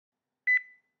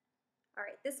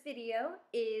Alright, this video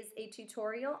is a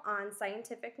tutorial on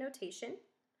scientific notation.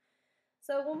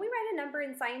 So when we write a number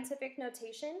in scientific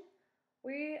notation,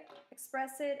 we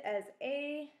express it as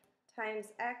a times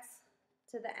x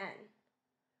to the n.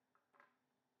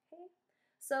 Okay?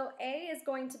 So a is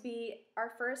going to be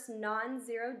our first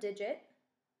non-zero digit.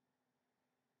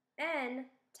 N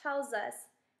tells us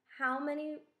how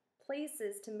many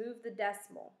places to move the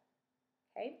decimal.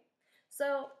 Okay?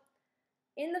 So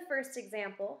in the first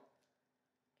example,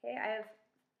 okay, I have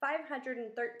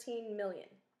 513 million.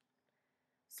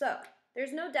 So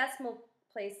there's no decimal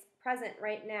place present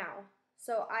right now,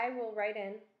 so I will write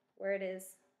in where it is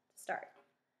to start.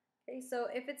 Okay, so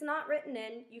if it's not written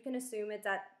in, you can assume it's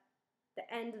at the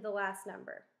end of the last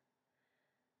number.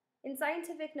 In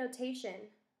scientific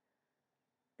notation,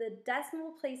 the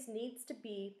decimal place needs to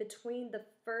be between the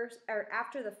first or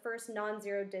after the first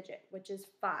non-zero digit, which is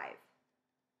 5.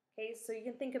 Okay, so you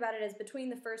can think about it as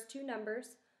between the first two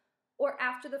numbers or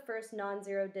after the first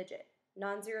non-zero digit.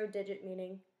 Non-zero digit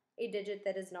meaning a digit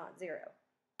that is not zero.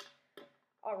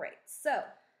 All right, so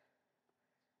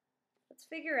let's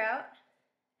figure out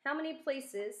how many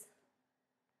places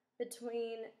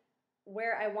between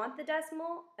where I want the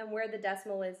decimal and where the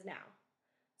decimal is now.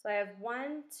 So I have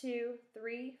 1, 2,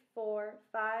 3, 4,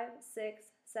 5, 6,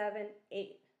 7,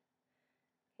 8.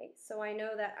 Okay, so I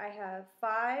know that I have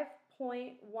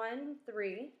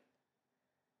 5.13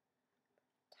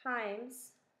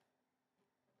 times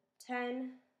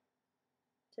 10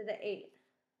 to the 8.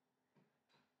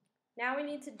 Now we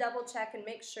need to double check and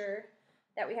make sure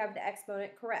that we have the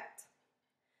exponent correct.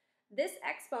 This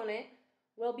exponent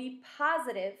will be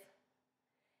positive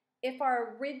if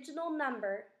our original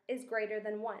number is greater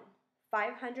than 1.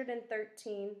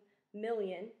 513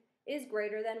 million is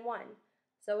greater than 1,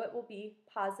 so it will be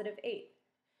positive 8.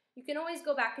 You can always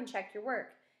go back and check your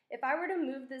work. If I were to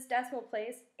move this decimal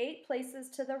place 8 places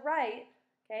to the right,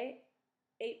 okay,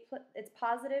 it's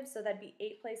positive, so that'd be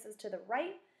 8 places to the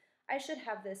right, I should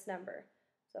have this number.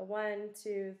 So 1,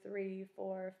 2, 3,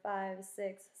 4, 5,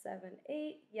 6, 7,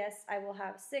 8. Yes, I will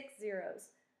have 6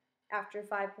 zeros after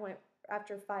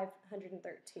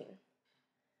 513.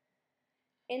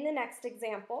 In the next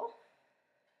example,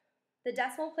 the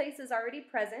decimal place is already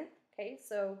present. Okay,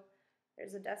 so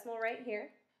there's a decimal right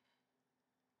here.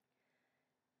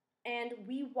 And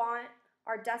we want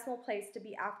our decimal place to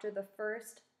be after the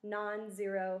first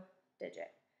non-zero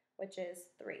digit, which is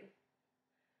 3.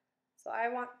 So I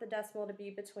want the decimal to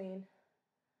be between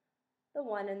the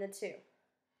 1 and the 2.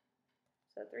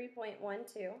 So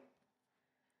 3.12.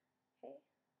 Okay.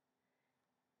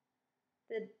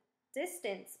 The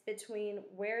distance between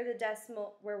where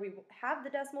we have the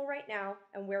decimal right now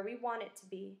and where we want it to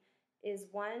be is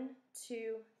 1,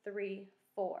 2, 3,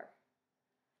 4.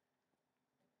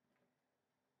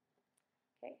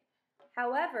 Okay.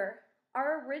 However,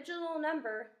 our original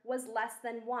number was less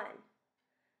than 1.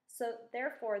 So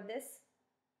therefore, this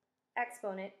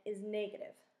exponent is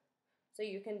negative. So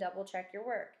you can double check your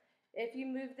work. If you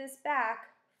move this back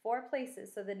 4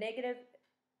 places, so the negative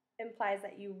implies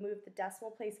that you move the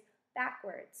decimal place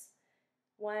backwards.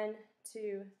 1,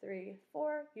 2, 3,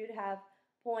 4, you'd have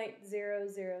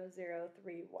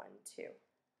 0.000312.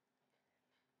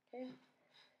 Okay.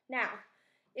 Now,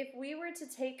 if we were to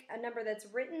take a number that's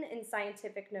written in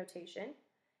scientific notation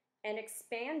and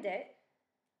expand it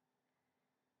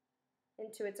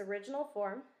into its original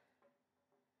form,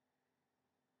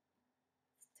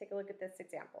 let's take a look at this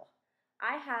example.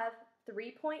 I have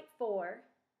 3.4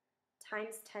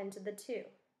 times 10 to the 2.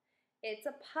 It's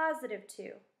a positive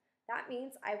 2. That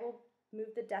means I will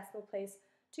move the decimal place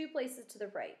 2 places to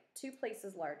the right, 2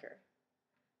 places larger.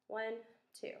 1,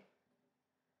 2.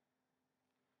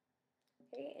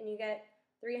 Okay, and you get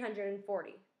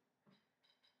 340.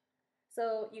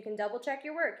 So you can double check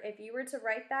your work. If you were to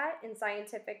write that in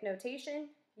scientific notation,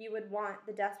 you would want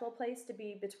the decimal place to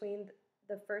be between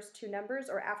the first two numbers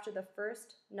or after the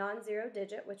first non-zero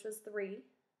digit, which was 3.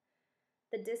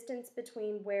 The distance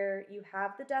between where you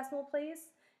have the decimal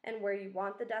place and where you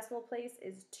want the decimal place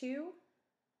is 2.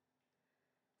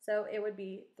 So it would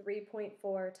be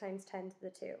 3.4 times 10 to the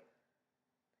 2.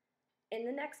 In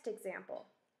the next example,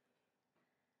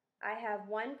 I have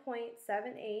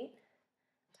 1.78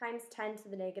 times 10 to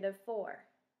the negative 4.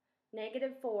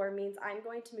 Negative 4 means I'm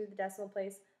going to move the decimal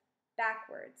place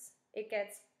backwards. It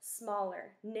gets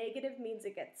smaller. Negative means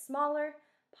it gets smaller.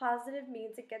 Positive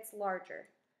means it gets larger.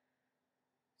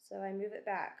 So I move it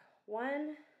back.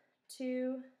 1,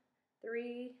 2,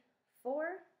 3,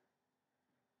 4.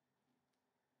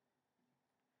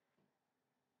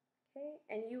 Okay,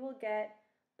 and you will get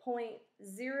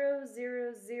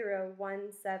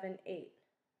 0.000178.